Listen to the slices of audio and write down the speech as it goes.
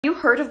you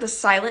heard of the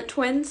Silent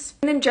Twins?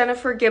 June and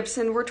Jennifer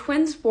Gibson were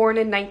twins born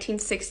in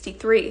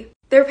 1963.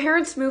 Their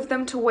parents moved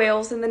them to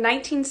Wales in the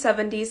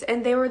 1970s,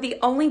 and they were the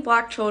only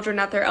black children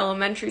at their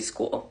elementary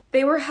school.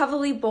 They were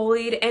heavily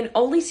bullied and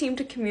only seemed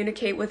to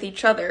communicate with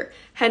each other,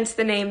 hence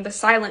the name the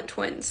Silent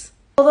Twins.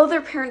 Although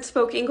their parents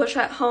spoke English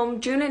at home,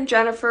 June and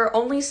Jennifer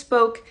only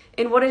spoke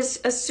in what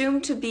is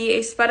assumed to be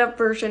a sped-up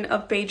version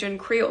of Bajan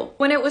Creole.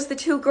 When it was the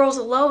two girls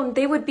alone,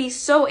 they would be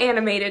so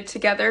animated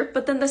together,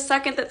 but then the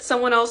second that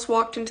someone else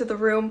walked into the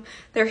room,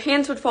 their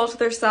hands would fall to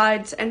their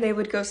sides and they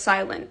would go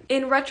silent.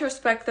 In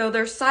retrospect, though,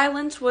 their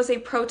silence was a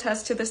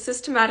protest to the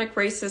systematic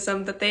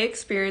racism that they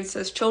experienced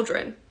as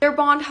children. Their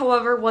bond,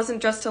 however,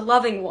 wasn't just a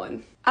loving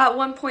one. At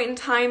one point in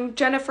time,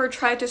 Jennifer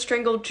tried to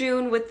strangle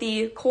June with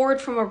the cord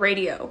from a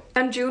radio,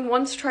 and June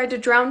once tried to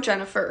drown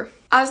Jennifer.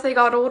 As they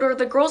got older,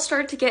 the girls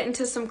started to get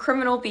into some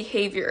criminal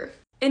behavior.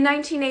 In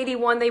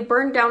 1981, they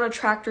burned down a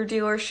tractor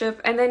dealership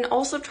and then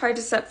also tried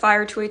to set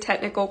fire to a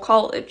technical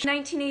college. In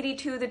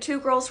 1982, the two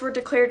girls were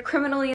declared criminally